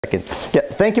Yeah,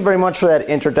 thank you very much for that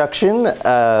introduction.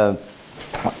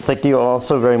 Thank you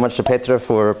also very much to Petra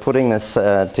for putting this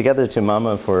together, to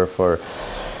MaMa for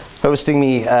hosting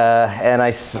me. And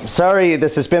I'm sorry,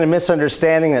 this has been a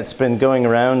misunderstanding that's been going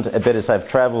around a bit as I've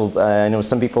traveled. I know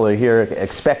some people are here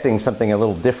expecting something a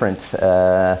little different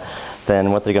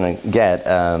than what they're going to get.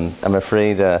 I'm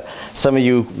afraid some of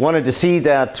you wanted to see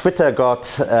that Twitter got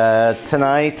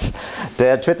tonight.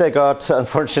 That Twitter got,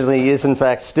 unfortunately, is in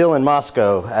fact still in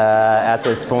Moscow at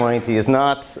this point. He is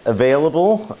not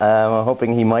available. I'm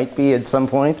hoping he might be at some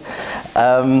point.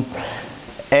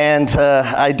 And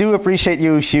I do appreciate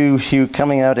you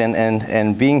coming out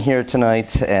and being here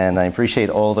tonight, and I appreciate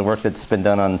all the work that's been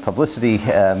done on publicity.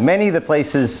 Many of the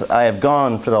places I have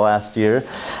gone for the last year,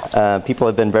 people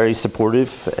have been very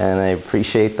supportive, and I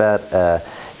appreciate that.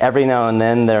 Every now and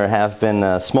then there have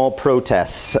been small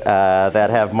protests that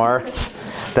have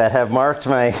marked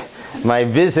my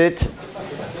visit.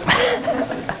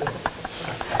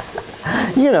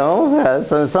 You know,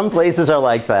 so some places are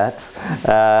like that.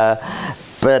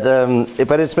 But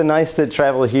it's been nice to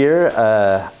travel here.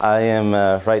 I am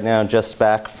right now just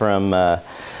back from, as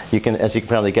you can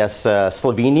probably guess,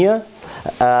 Slovenia,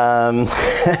 and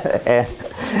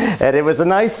it was a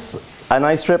nice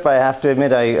trip. I have to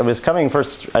admit, I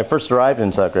first arrived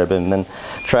in Zagreb and then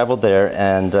traveled there,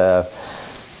 and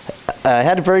I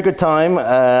had a very good time.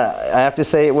 I have to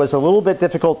say it was a little bit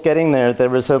difficult getting there.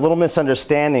 There was a little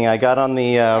misunderstanding. I got on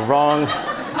the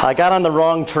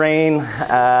wrong train.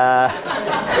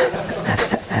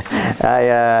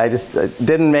 I just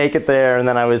didn't make it there, and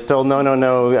then I was told,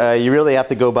 no, you really have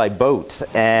to go by boat.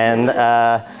 And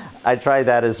I tried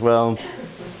that as well.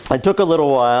 It took a little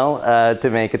while to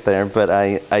make it there, but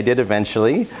I did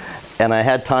eventually. And I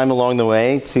had time along the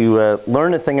way to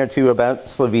learn a thing or two about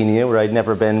Slovenia, where I'd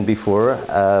never been before.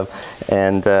 I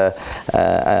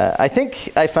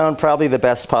think I found probably the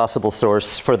best possible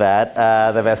source for that,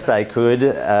 the best I could.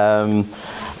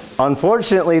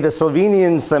 Unfortunately, the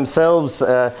Slovenians themselves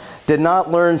did not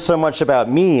learn so much about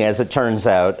me, as it turns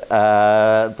out.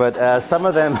 But some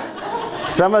of them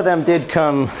did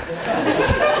come.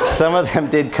 Some of them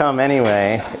did come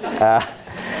anyway.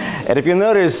 And if you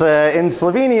notice, in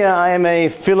Slovenia, I am a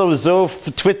philosoph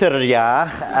Twitterja,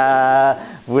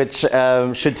 which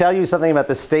should tell you something about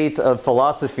the state of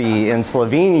philosophy in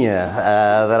Slovenia,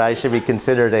 that I should be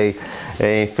considered a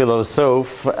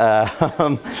philosoph.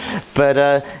 But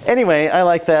anyway, I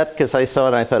like that because I saw it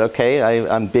and I thought, okay,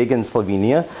 I'm big in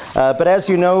Slovenia. But as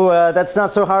you know, that's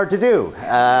not so hard to do.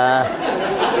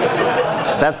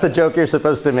 That's the joke you're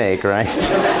supposed to make, right?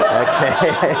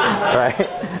 Okay, right.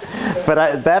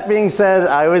 But that being said,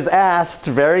 I was asked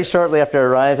very shortly after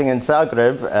arriving in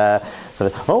Zagreb,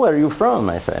 oh, where are you from?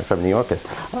 I said, I'm from New York.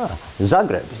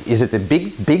 Zagreb, is it a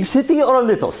big city or a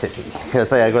little city? Because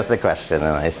that was the question.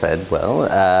 And I said, well,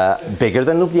 bigger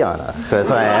than Ljubljana,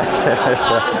 because I asked her.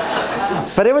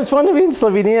 But it was fun to be in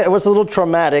Slovenia. It was a little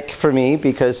traumatic for me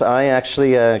because I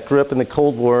actually grew up in the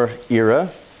Cold War era.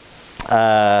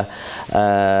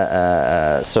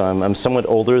 So I'm somewhat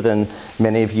older than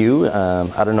many of you.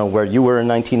 I don't know where you were in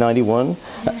 1991.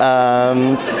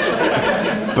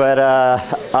 But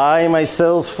I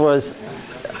myself was,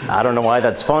 I don't know why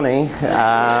that's funny,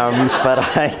 but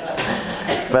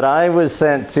I was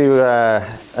sent to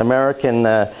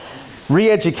American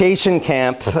re-education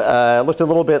camp. Looked a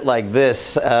little bit like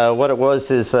this. What it was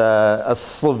is a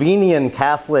Slovenian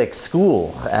Catholic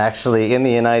school, actually, in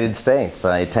the United States.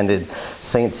 I attended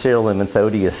St. Cyril and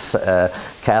Methodius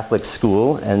Catholic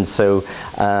school, and so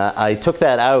I took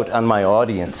that out on my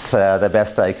audience the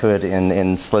best I could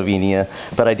in Slovenia.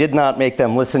 But I did not make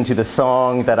them listen to the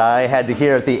song that I had to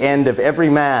hear at the end of every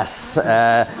Mass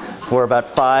for about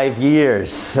 5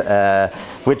 years,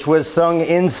 which was sung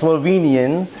in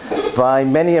Slovenian by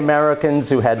many Americans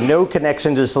who had no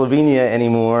connection to Slovenia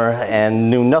anymore and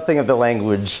knew nothing of the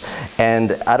language.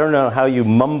 And I don't know how you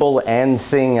mumble and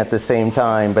sing at the same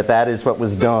time, but that is what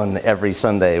was done every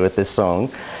Sunday with this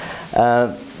song.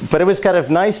 But it was kind of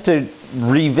nice to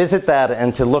revisit that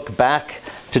and to look back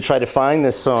to try to find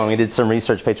this song. I did some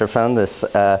research, Petra found this.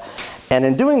 And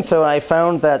in doing so, I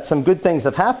found that some good things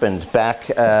have happened back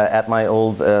at my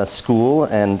old school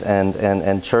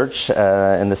and church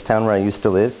in this town where I used to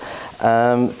live.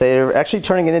 They're actually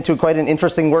turning it into quite an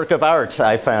interesting work of art,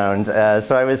 I found.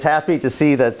 So I was happy to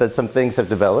see that some things have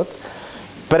developed.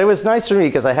 But it was nice for me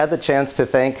because I had the chance to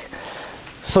thank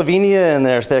Slovenia and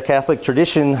their Catholic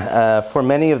tradition for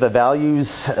many of the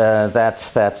values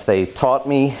that they taught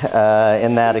me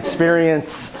in that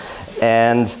experience.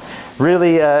 And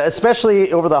really,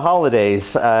 especially over the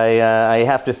holidays, I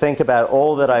have to think about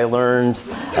all that I learned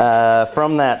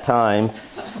from that time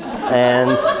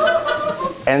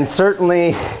And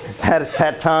certainly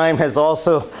that time has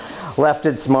also left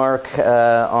its mark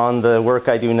on the work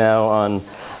I do now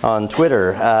on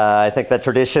Twitter. I think that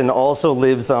tradition also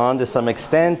lives on to some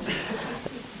extent.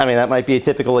 I mean, that might be a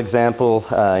typical example.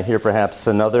 Here perhaps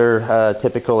another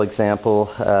typical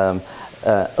example.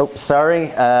 Oh, sorry,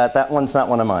 that one's not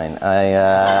one of mine.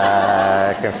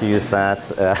 I confused that.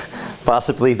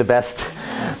 Possibly the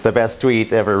best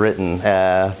tweet ever written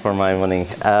for my money.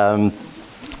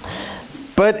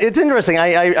 But it's interesting.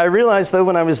 I realized, though,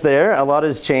 when I was there, a lot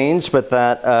has changed, but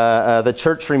that the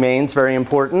church remains very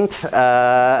important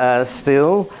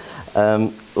still.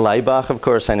 Laibach, of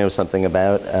course, I know something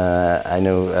about. I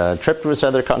know Tripp was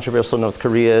rather controversial in North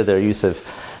Korea. Their use of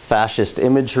fascist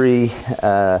imagery,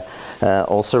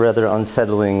 also rather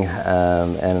unsettling.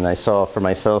 And I saw for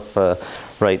myself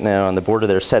right now on the border,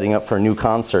 they're setting up for a new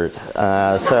concert.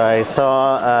 So I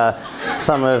saw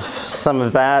some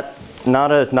of that.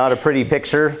 Not a pretty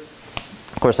picture.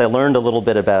 Of course, I learned a little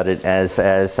bit about it as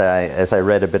I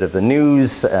read a bit of the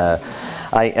news.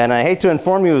 And I hate to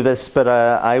inform you of this, but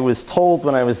I was told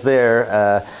when I was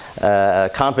there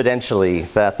confidentially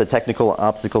that the technical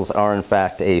obstacles are in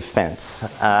fact a fence.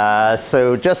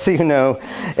 So just so you know,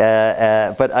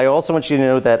 but I also want you to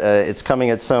know that it's coming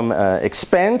at some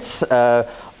expense.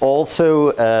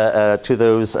 Also, to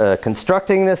those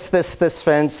constructing this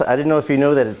fence, I didn't know if you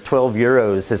know that 12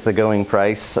 euros is the going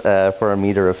price for a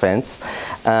meter of fence.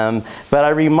 But I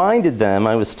reminded them,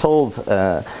 I was told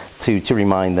to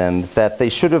remind them that they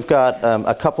should have got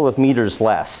a couple of meters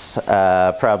less,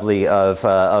 probably,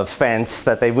 of fence,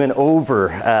 that they went over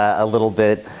a little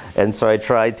bit. And so I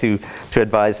tried to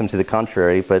advise them to the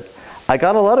contrary. But I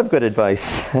got a lot of good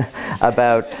advice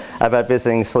about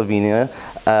visiting Slovenia.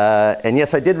 And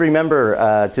yes, I did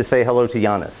remember to say hello to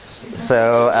Janis.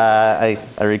 So I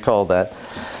recall that.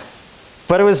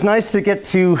 But it was nice to get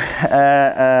to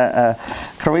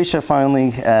Croatia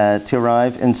finally to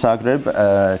arrive in Zagreb.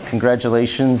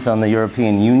 Congratulations on the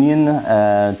European Union.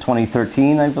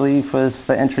 2013, I believe, was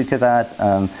the entry to that.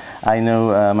 I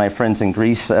know my friends in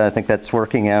Greece think that's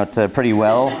working out pretty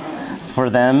well for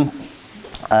them.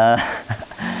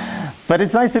 But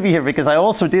it's nice to be here because I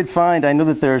also did find, I know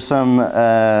that there are some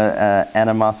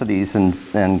animosities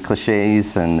and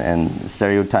cliches and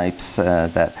stereotypes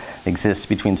that exist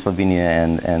between Slovenia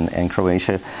and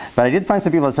Croatia. But I did find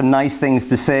some people had some nice things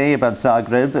to say about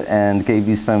Zagreb and gave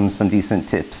you some decent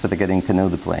tips about getting to know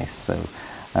the place. So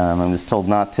I was told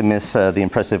not to miss the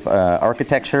impressive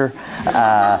architecture.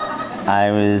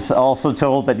 I was also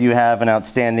told that you have an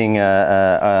outstanding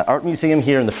art museum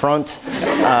here in the front.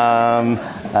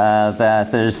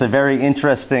 That there's a very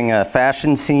interesting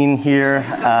fashion scene here,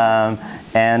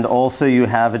 and also you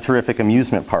have a terrific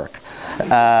amusement park.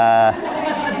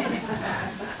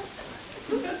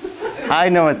 I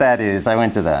know what that is. I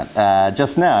went to that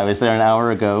just now. I was there an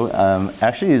hour ago.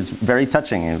 Actually, it's very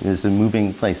touching. It was a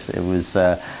moving place. It was.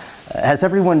 Has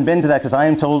everyone been to that? Because I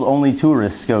am told only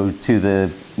tourists go to the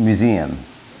museum.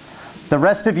 The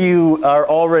rest of you are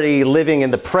already living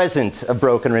in the present of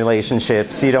broken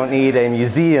relationships. You don't need a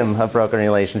museum of broken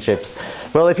relationships.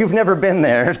 Well, if you've never been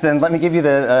there, then let me give you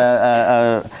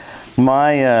the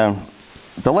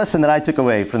lesson that I took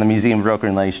away from the Museum of Broken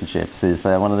Relationships is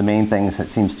one of the main things that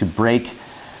seems to break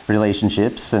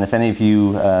relationships. And if any of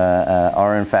you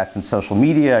are in fact in social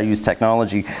media or use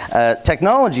technology,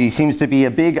 technology seems to be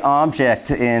a big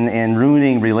object in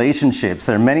ruining relationships.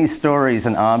 There are many stories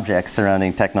and objects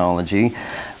surrounding technology.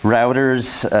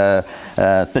 Routers,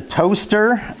 the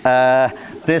toaster.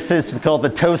 This is called the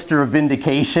toaster of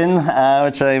vindication,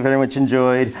 which I very much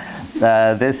enjoyed.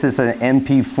 This is an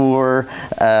MP4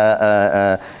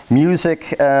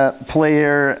 music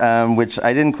player, which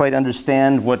I didn't quite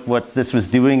understand what this was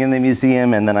doing in the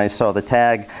museum, and then I saw the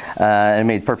tag, and it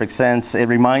made perfect sense. It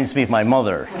reminds me of my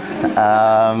mother.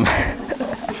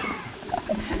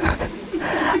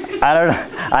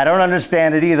 I don't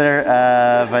understand it either,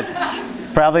 but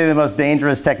probably the most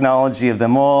dangerous technology of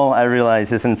them all, I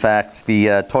realize, is in fact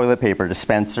the toilet paper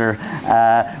dispenser,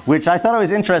 which I thought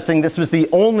was interesting. This was the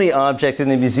only object in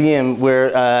the museum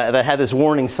where that had this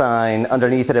warning sign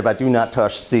underneath it about do not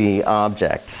touch the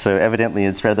object. So evidently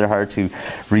it's rather hard to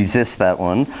resist that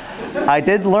one. I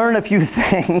did learn a few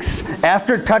things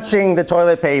after touching the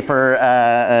toilet paper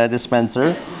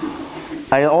dispenser.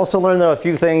 I also learned, though, a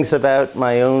few things about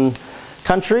my own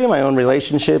country, my own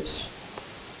relationships,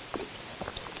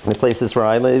 the places where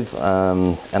I live,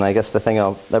 and I guess the thing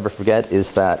I'll never forget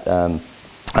is that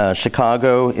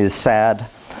Chicago is sad,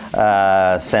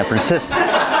 San Francisco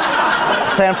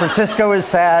is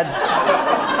sad,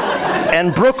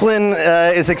 And Brooklyn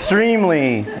is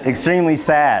extremely, extremely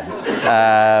sad.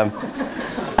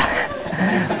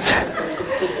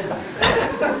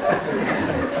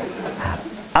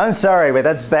 I'm sorry, but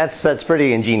that's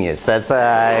pretty ingenious. That's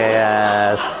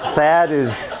sad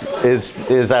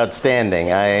is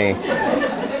outstanding.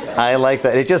 I like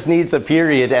that. It just needs a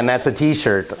period, and that's a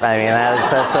T-shirt. I mean,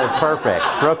 that's perfect.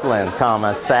 Brooklyn,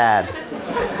 comma, sad.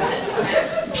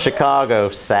 Chicago,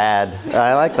 sad.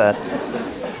 I like that.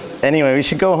 Anyway, we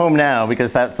should go home now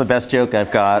because that's the best joke I've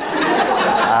got.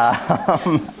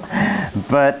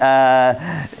 But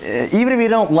even if you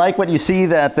don't like what you see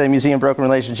at the Museum of Broken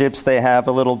Relationships, they have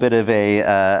a little bit of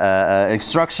a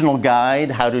instructional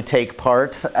guide how to take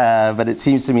part. But it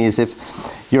seems to me as if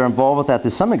you're involved with that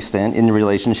to some extent in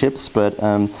relationships, but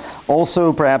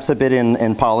also perhaps a bit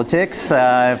in politics.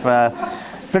 I've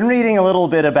been reading a little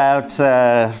bit about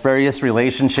various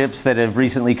relationships that have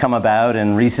recently come about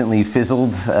and recently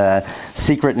fizzled.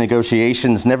 Secret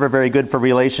negotiations, never very good for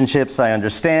relationships, I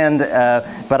understand.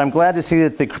 But I'm glad to see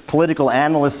that the political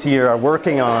analysts here are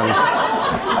working on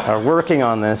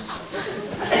this.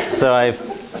 So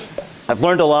I've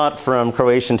learned a lot from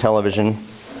Croatian television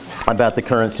about the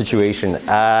current situation.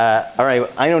 All right,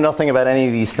 I know nothing about any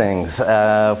of these things.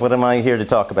 What am I here to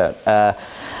talk about?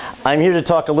 I'm here to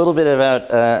talk a little bit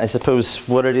about, I suppose,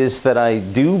 what it is that I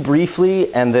do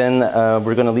briefly, and then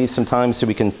we're going to leave some time so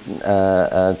we can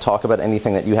talk about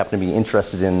anything that you happen to be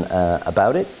interested in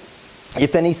about it,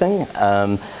 if anything.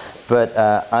 But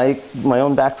my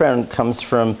own background comes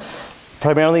from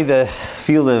primarily the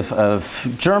field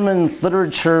of German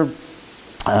literature,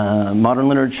 modern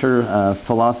literature,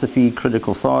 philosophy,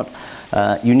 critical thought.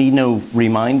 You need no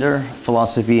reminder,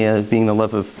 philosophy being the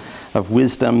love of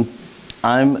wisdom.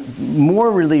 I'm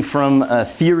more really from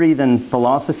theory than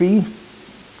philosophy,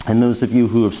 and those of you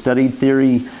who have studied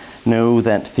theory know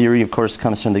that theory, of course,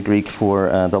 comes from the Greek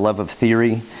for the love of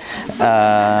theory.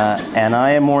 And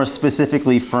I am more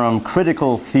specifically from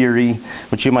critical theory,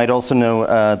 which you might also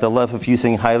know the love of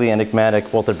using highly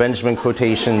enigmatic Walter Benjamin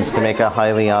quotations to make a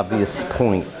highly obvious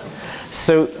point.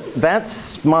 So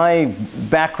that's my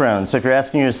background. So if you're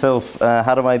asking yourself,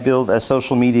 how do I build a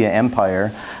social media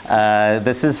empire?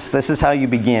 This is how you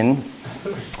begin.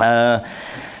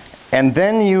 And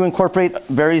then you incorporate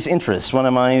various interests. One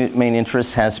of my main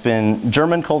interests has been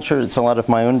German culture. It's a lot of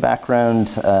my own background.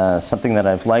 Something that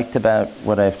I've liked about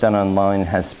what I've done online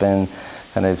has been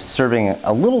kind of serving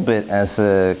a little bit as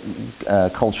a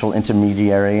cultural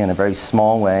intermediary in a very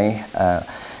small way.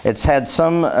 It's had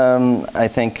some, I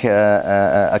think,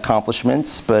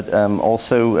 accomplishments, but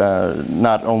also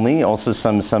also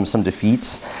some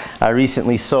defeats. I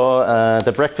recently saw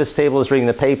the breakfast table. I was reading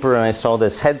the paper, and I saw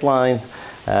this headline.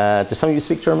 Do some of you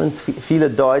speak German?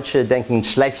 Viele Deutsche denken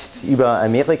schlecht über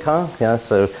Amerika. Yeah,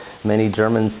 so many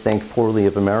Germans think poorly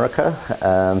of America.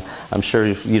 I'm sure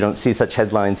you don't see such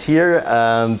headlines here,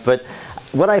 but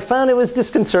what I found, it was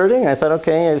disconcerting. I thought,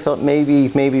 okay,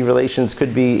 maybe relations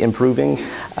could be improving.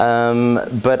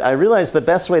 But I realized the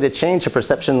best way to change a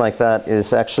perception like that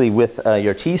is actually with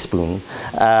your teaspoon.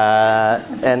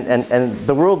 And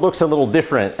the world looks a little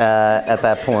different at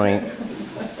that point.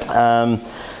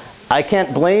 I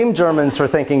can't blame Germans for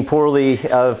thinking poorly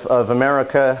of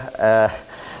America.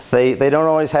 They don't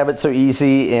always have it so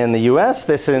easy in the U.S.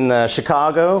 This in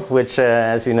Chicago, which,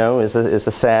 as you know, is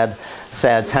a sad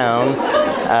town.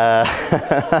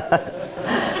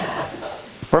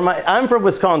 I'm from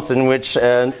Wisconsin, which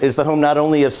is the home not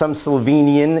only of some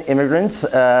Slovenian immigrants,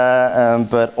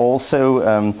 but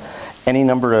also any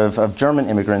number of German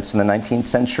immigrants in the 19th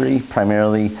century,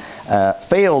 primarily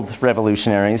failed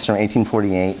revolutionaries from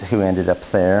 1848 who ended up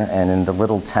there and in the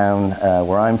little town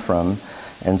where I'm from.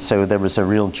 And so there was a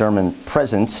real German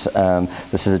presence.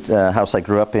 This is a house I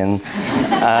grew up in.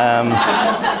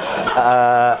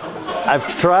 I've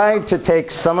tried to take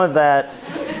some of that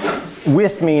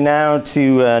with me now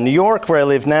to New York, where I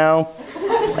live now,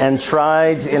 and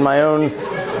tried in my own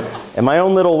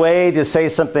little way to say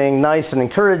something nice and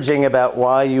encouraging about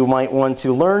why you might want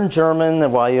to learn German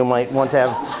and why you might want to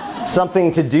have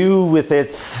something to do with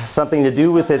its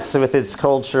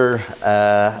culture.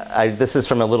 This is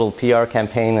from a little PR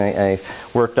campaign I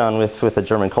worked on with the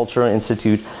German Cultural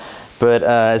Institute. But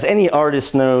as any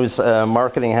artist knows,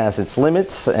 marketing has its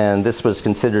limits, and this was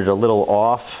considered a little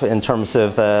off in terms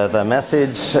of the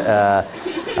message.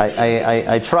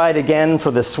 I tried again for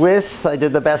the Swiss. I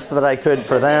did the best that I could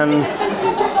for them.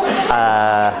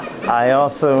 I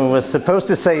also was supposed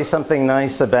to say something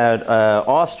nice about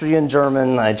Austrian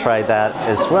German. I tried that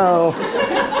as well.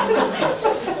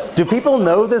 Do people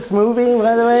know this movie,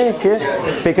 by the way?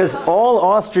 Because all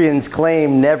Austrians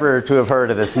claim never to have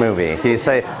heard of this movie. You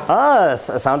say,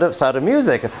 Sound of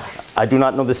Music. I do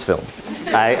not know this film.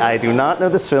 I do not know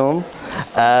this film.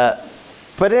 But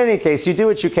in any case, you do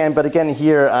what you can. But again,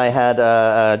 here I had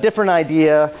a different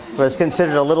idea. Was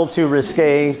considered a little too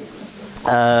risque.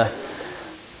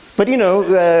 But you know,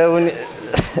 when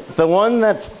the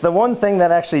one thing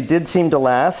that actually did seem to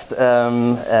last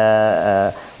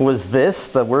was this,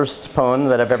 the worst poem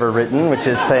that I've ever written, which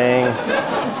is saying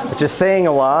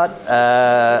a lot.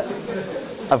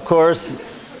 Of course,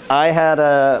 I had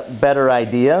a better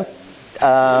idea.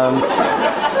 I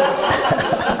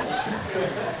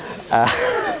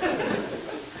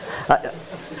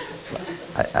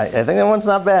think that one's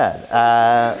not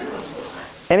bad.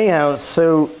 Anyhow,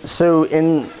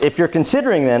 if you're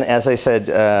considering then, as I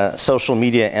said, social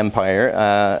media empire,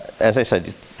 as I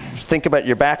said, think about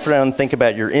your background, think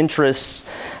about your interests,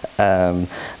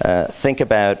 think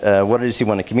about what it is you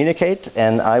want to communicate,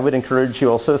 and I would encourage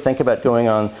you also to think about going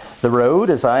on the road,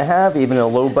 as I have, even in a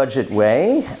low-budget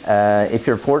way. If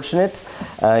you're fortunate,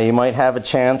 you might have a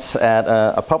chance at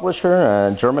a publisher.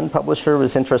 A German publisher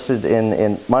was interested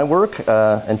in my work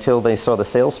until they saw the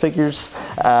sales figures.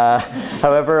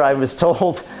 However, I was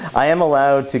told I am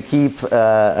allowed to keep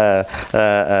the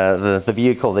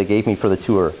vehicle they gave me for the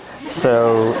tour.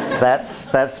 So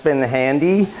that's been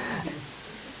handy.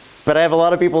 But I have a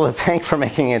lot of people to thank for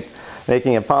making it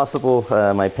possible.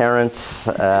 My parents,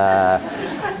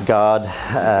 God,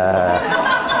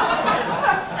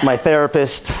 my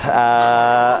therapist,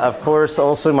 of course,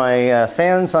 also my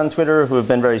fans on Twitter who have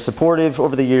been very supportive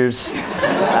over the years.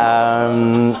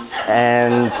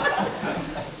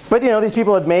 But you know, these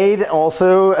people have made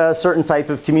also a certain type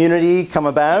of community come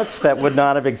about that would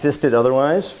not have existed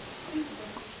otherwise.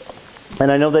 And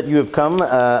I know that you have come.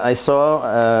 I saw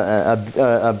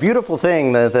a beautiful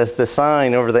thing, the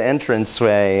sign over the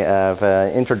entranceway of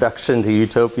Introduction to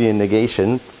Utopian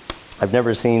Negation. I've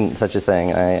never seen such a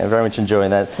thing. I very much enjoy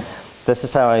that. This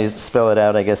is how I spell it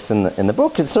out, I guess, in the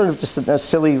book. It's sort of just a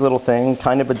silly little thing,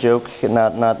 kind of a joke,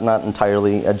 not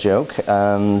entirely a joke,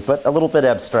 but a little bit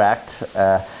abstract.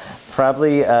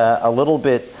 Probably a little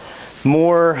bit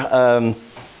more.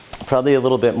 Probably a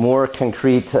little bit more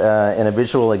concrete in a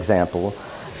visual example,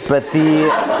 but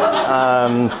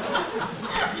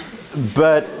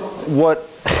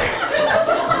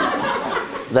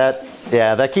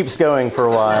that keeps going for a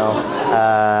while.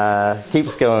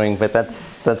 Keeps going, but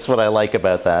that's what I like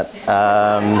about that.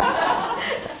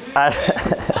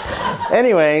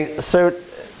 Anyway, so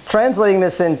translating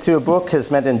this into a book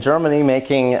has meant in Germany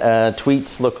making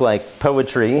tweets look like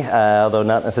poetry, although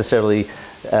not necessarily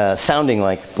sounding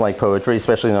like poetry,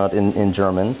 especially not in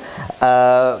German.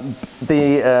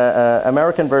 The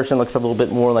American version looks a little bit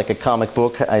more like a comic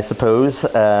book, I suppose,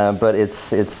 but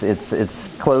it's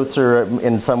closer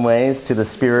in some ways to the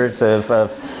spirit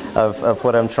of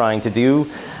what I'm trying to do.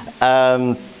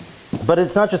 But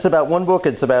it's not just about one book,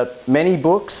 it's about many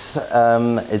books.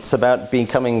 It's about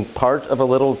becoming part of a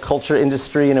little culture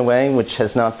industry in a way, which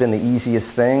has not been the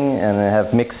easiest thing, and I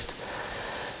have mixed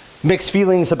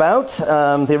feelings about.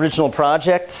 The original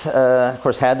project, of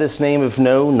course, had this name of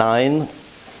Nein,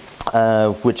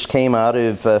 which came out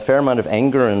of a fair amount of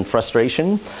anger and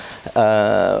frustration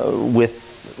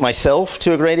with myself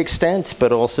to a great extent,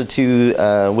 but also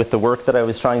with the work that I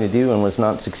was trying to do and was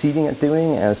not succeeding at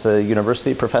doing as a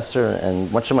university professor.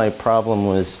 And much of my problem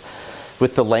was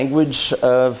with the language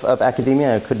of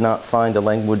academia. I could not find a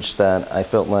language that I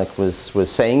felt like was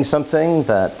saying something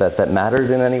that mattered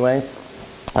in any way.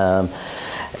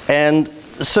 And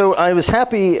so I was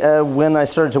happy when I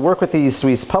started to work with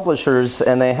these publishers,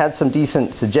 and they had some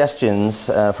decent suggestions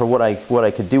for what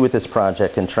I could do with this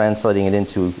project and translating it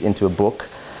into a book,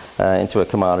 into a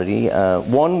commodity.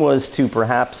 One was to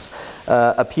perhaps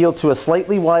appeal to a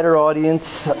slightly wider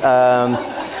audience.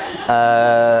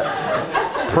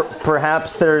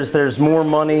 Perhaps there's more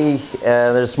money.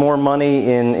 There's more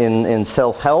money in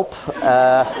self-help.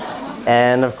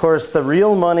 And of course, the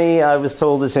real money, I was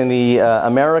told, is in the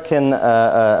American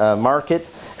market,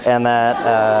 and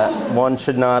that one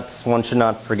should not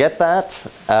forget that.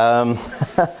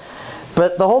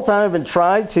 But the whole time I've been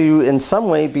trying to, in some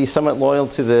way, be somewhat loyal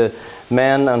to the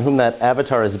man on whom that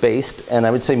avatar is based. And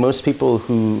I would say most people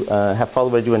who have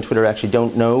followed what I do on Twitter actually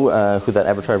don't know who that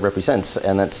avatar represents,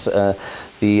 and that's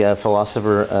the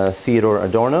philosopher Theodor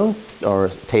Adorno, or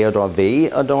Theodor W.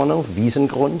 Adorno,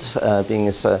 Wiesengrund, being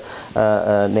his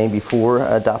name before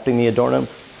adopting the Adorno.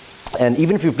 And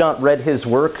even if you've not read his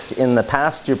work in the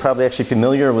past, you're probably actually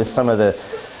familiar with some of the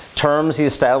terms he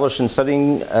established in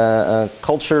studying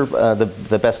culture,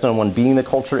 the best known one being the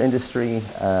culture industry,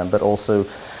 but also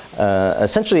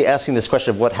essentially asking this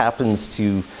question of what happens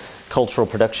to cultural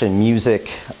production,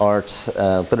 music, art,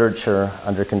 literature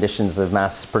under conditions of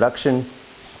mass production.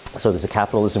 So there's a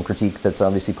capitalism critique that's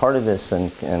obviously part of this,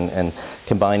 and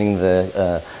combining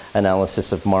the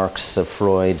analysis of Marx, of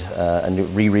Freud, a new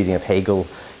rereading of Hegel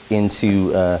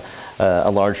into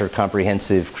a larger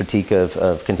comprehensive critique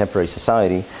of contemporary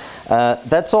society.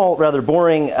 That's all rather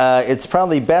boring. It's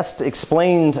probably best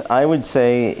explained, I would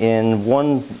say, in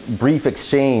one brief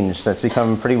exchange that's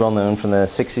become pretty well known from the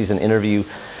 60s, an interview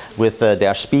with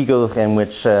Der Spiegel, in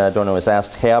which Adorno was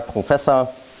asked, Herr Professor,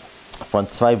 von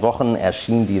 2 Wochen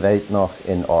erschien die Welt noch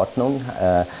in Ordnung.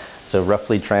 So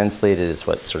roughly translated is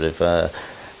what sort of,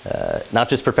 not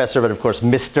just professor, but of course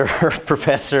Mr.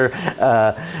 Professor.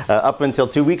 Up until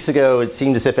 2 weeks ago, it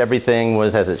seemed as if everything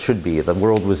was as it should be. The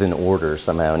world was in order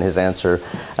somehow. And his answer,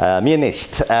 mir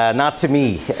nicht, not to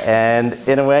me. And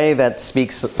in a way, that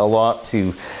speaks a lot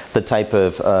to the type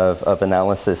of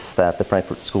analysis that the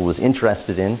Frankfurt School was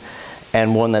interested in,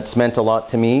 and one that's meant a lot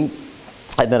to me,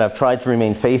 and that I've tried to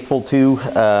remain faithful to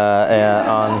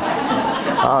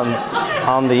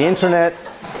on the internet.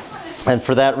 And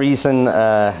for that reason,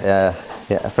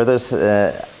 for those,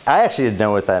 I actually didn't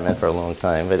know what that meant for a long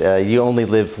time, but you only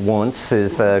live once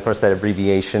is, of course, that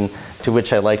abbreviation, to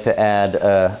which I like to add,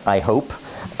 I hope.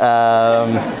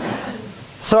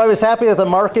 So I was happy that the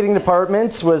marketing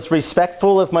department was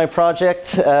respectful of my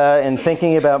project in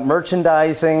thinking about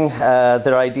merchandising.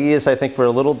 Their ideas, I think, were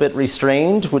a little bit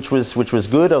restrained, which was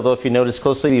good. Although if you notice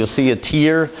closely, you'll see a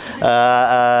tear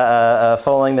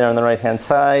falling there on the right-hand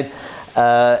side.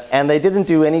 And they didn't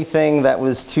do anything that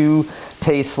was too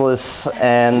tasteless.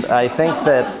 And I think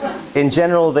that in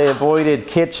general, they avoided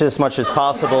kitsch as much as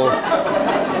possible.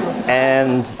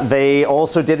 And they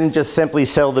also didn't just simply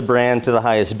sell the brand to the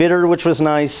highest bidder, which was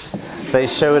nice. They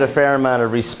showed a fair amount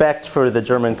of respect for the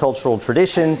German cultural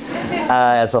tradition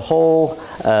as a whole.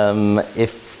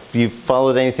 If you've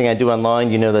followed anything I do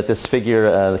online, you know that this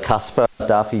figure, Caspar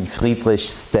David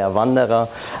Friedrichs, Der Wanderer,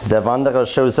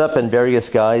 shows up in various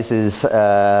guises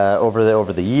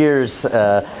over the years,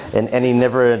 in any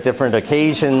never different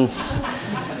occasions.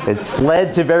 It's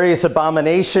led to various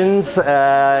abominations.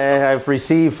 I've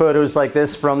received photos like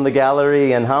this from the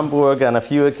gallery in Hamburg on a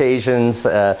few occasions.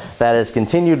 That has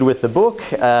continued with the book.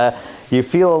 You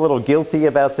feel a little guilty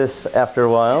about this after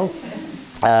a while.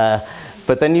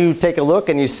 But then you take a look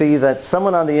and you see that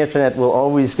someone on the internet will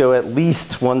always go at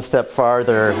least one step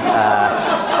farther,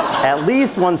 at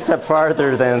least one step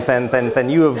farther than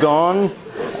you have gone.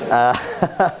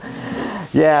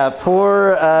 Yeah,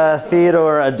 poor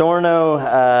Theodor Adorno.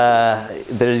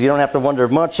 You don't have to wonder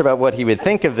much about what he would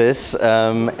think of this,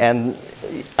 and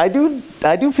I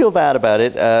do feel bad about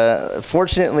it.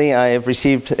 Fortunately, I have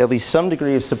received at least some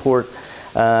degree of support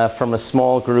from a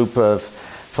small group of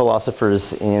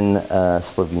philosophers in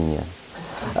Slovenia.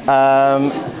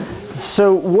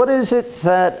 So what is it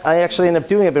that I actually end up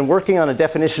doing? I've been working on a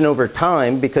definition over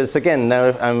time because, again,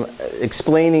 now I'm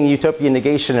explaining utopian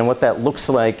negation and what that looks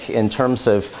like in terms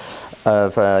of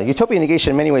utopian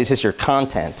negation in many ways is your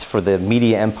content for the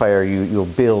media empire you'll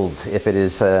build if it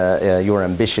is your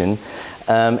ambition.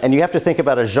 And you have to think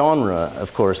about a genre,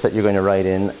 of course, that you're going to write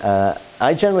in.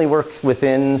 I generally work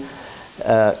within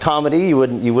comedy. You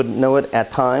wouldn't know it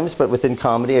at times, but within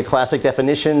comedy, a classic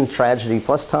definition, tragedy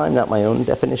plus time, not my own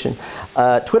definition.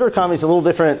 Twitter comedy is a little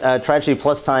different, tragedy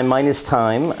plus time minus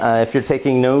time, if you're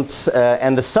taking notes.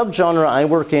 And the subgenre I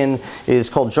work in is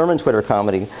called German Twitter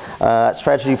comedy. It's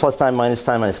tragedy plus time minus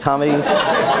comedy,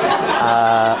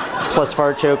 plus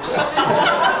fart jokes,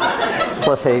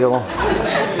 plus Hegel,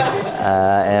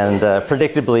 and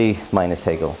predictably minus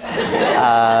Hegel.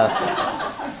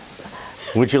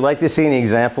 Would you like to see any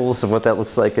examples of what that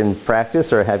looks like in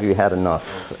practice, or have you had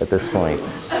enough at this point?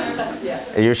 Yeah.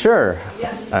 Are you sure?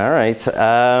 Yeah. All right.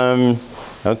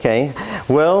 Okay.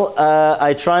 Well,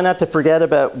 I try not to forget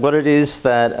about what it is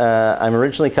that I'm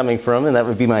originally coming from, and that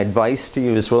would be my advice to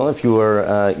you as well if you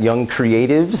are young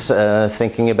creatives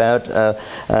thinking about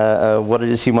what it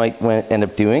is you might end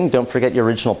up doing. Don't forget your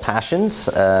original passions.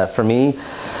 For me,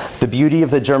 the beauty of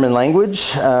the German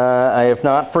language, I have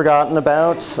not forgotten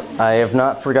about. I have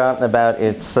not forgotten about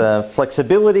its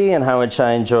flexibility and how much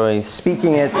I enjoy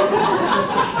speaking it.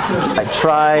 I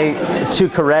try to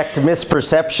correct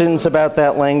misperceptions about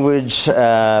that language,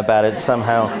 about it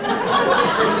somehow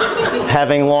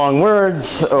having long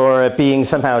words, or it being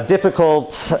somehow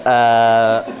difficult,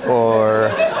 or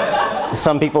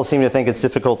Some people seem to think it's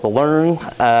difficult to learn,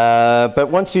 but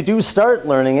once you do start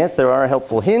learning it, there are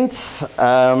helpful hints.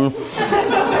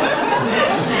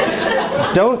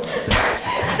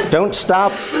 Don't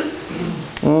stop.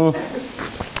 You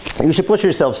should push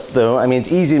yourself, though. I mean,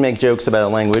 it's easy to make jokes about a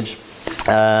language.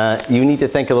 You need to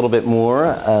think a little bit more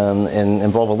and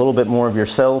involve a little bit more of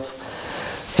yourself.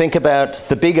 Think about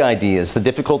the big ideas, the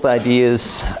difficult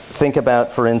ideas. Think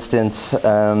about, for instance,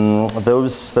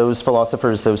 those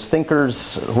philosophers, those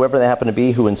thinkers, whoever they happen to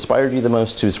be, who inspired you the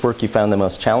most, whose work you found the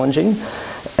most challenging.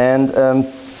 And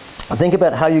think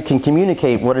about how you can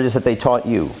communicate what it is that they taught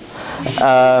you.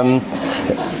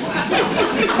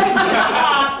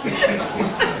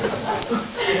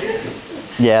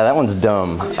 Yeah, that one's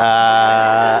dumb.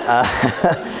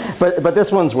 But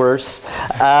this one's worse.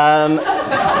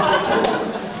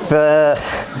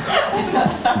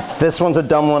 This one's a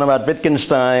dumb one about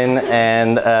Wittgenstein,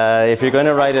 and if you're going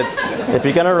to write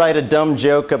a dumb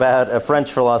joke about a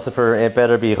French philosopher, it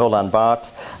better be Roland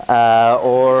Barthes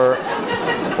or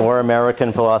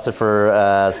American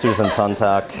philosopher Susan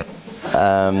Sontag.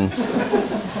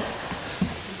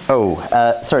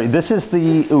 Sorry, this is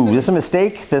a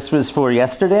mistake. This was for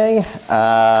yesterday.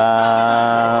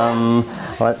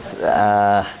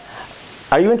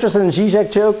 Are you interested in Zizek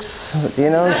jokes? Do you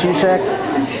know Zizek?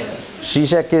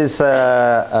 Zizek is,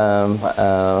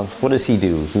 what does he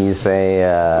do? He's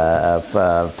a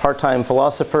part-time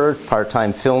philosopher,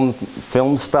 part-time film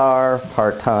star,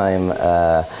 part-time,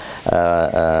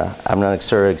 I'm not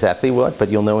sure exactly what, but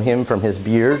you'll know him from his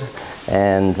beard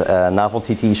and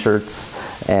novelty t-shirts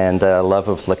and love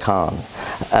of Lacan.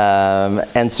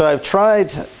 And so I've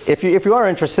tried, if you are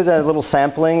interested in a little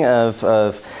sampling of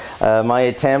my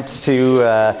attempts to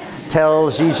tell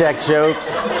Zizek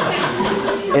jokes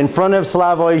in front of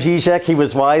Slavoj Žižek. He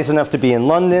was wise enough to be in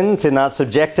London, to not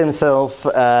subject himself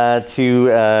to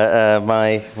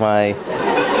my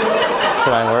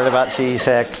word about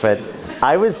Žižek, but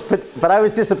I was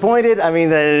disappointed. I mean,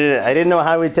 I didn't know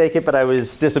how he'd take it, but I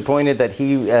was disappointed that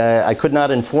I could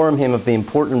not inform him of the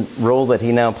important role that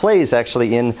he now plays,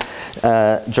 actually, in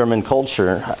German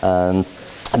culture.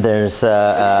 There's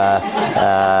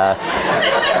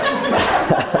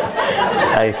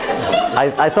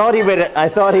I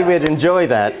thought he would enjoy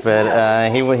that,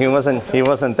 but he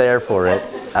wasn't there for it.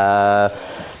 But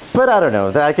I don't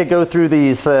know. I could go through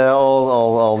these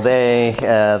all day.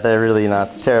 They're really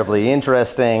not terribly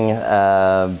interesting,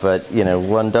 but you know,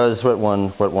 one does what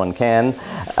one can.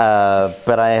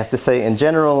 But I have to say, in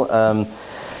general,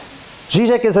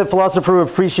 Zizek is a philosopher who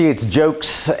appreciates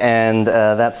jokes, and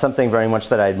that's something very much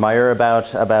that I admire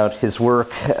about his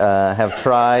work. Have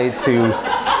tried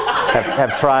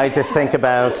to think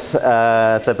about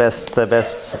the best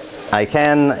I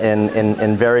can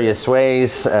in various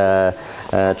ways.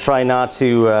 Try not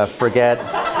to forget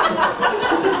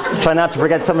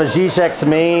some of Zizek's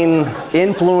main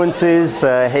influences,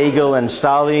 Hegel and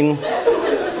Stalin.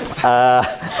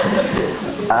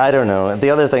 I don't know. The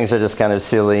other things are just kind of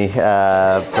silly,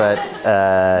 but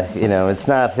you know, it's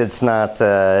not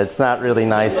really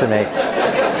nice to make.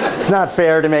 It's not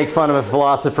fair to make fun of a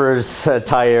philosopher's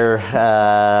attire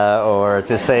or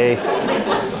to say.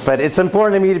 But it's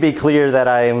important to me to be clear that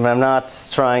I'm not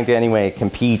trying to in any way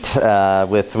compete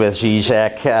with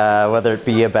Zizek, whether it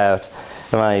be about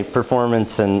my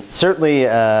performance, and certainly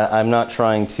I'm not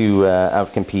trying to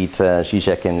outcompete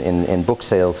Zizek in book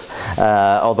sales,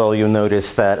 although you'll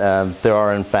notice that there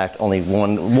are in fact only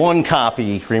one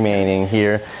copy remaining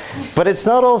here. But it's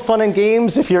not all fun and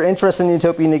games. If you're interested in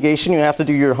Utopian negation, you have to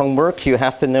do your homework. You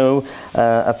have to know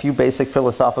a few basic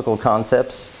philosophical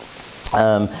concepts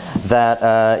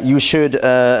that you should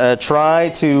try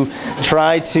to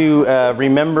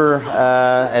remember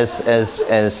as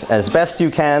best you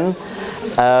can.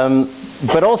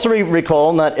 But also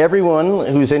recall, not everyone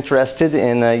who's interested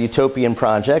in a utopian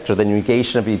project or the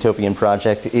negation of a utopian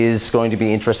project is going to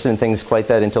be interested in things quite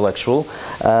that intellectual.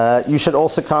 You should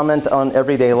also comment on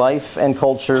everyday life and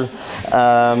culture,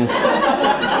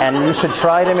 and you should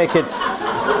try to make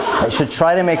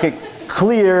it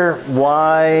clear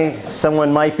why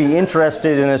someone might be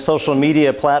interested in a social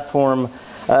media platform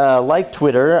like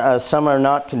Twitter. Some are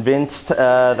not convinced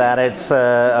that it's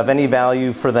of any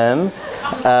value for them,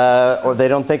 or they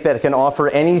don't think that it can offer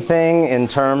anything in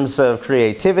terms of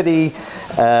creativity.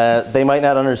 They might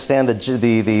not understand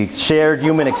the shared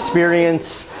human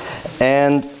experience,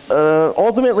 and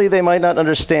ultimately they might not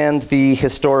understand the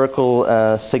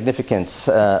historical significance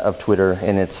of Twitter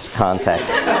in its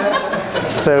context.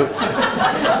 So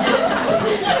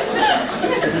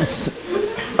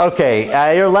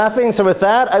Okay, you're laughing. So with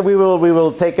that, we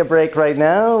will take a break right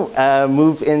now,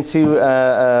 move into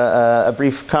a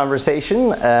brief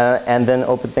conversation, and then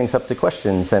open things up to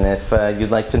questions. And if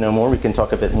you'd like to know more, we can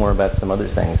talk a bit more about some other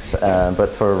things. But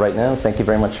for right now, thank you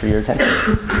very much for your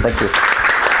attention. Thank you.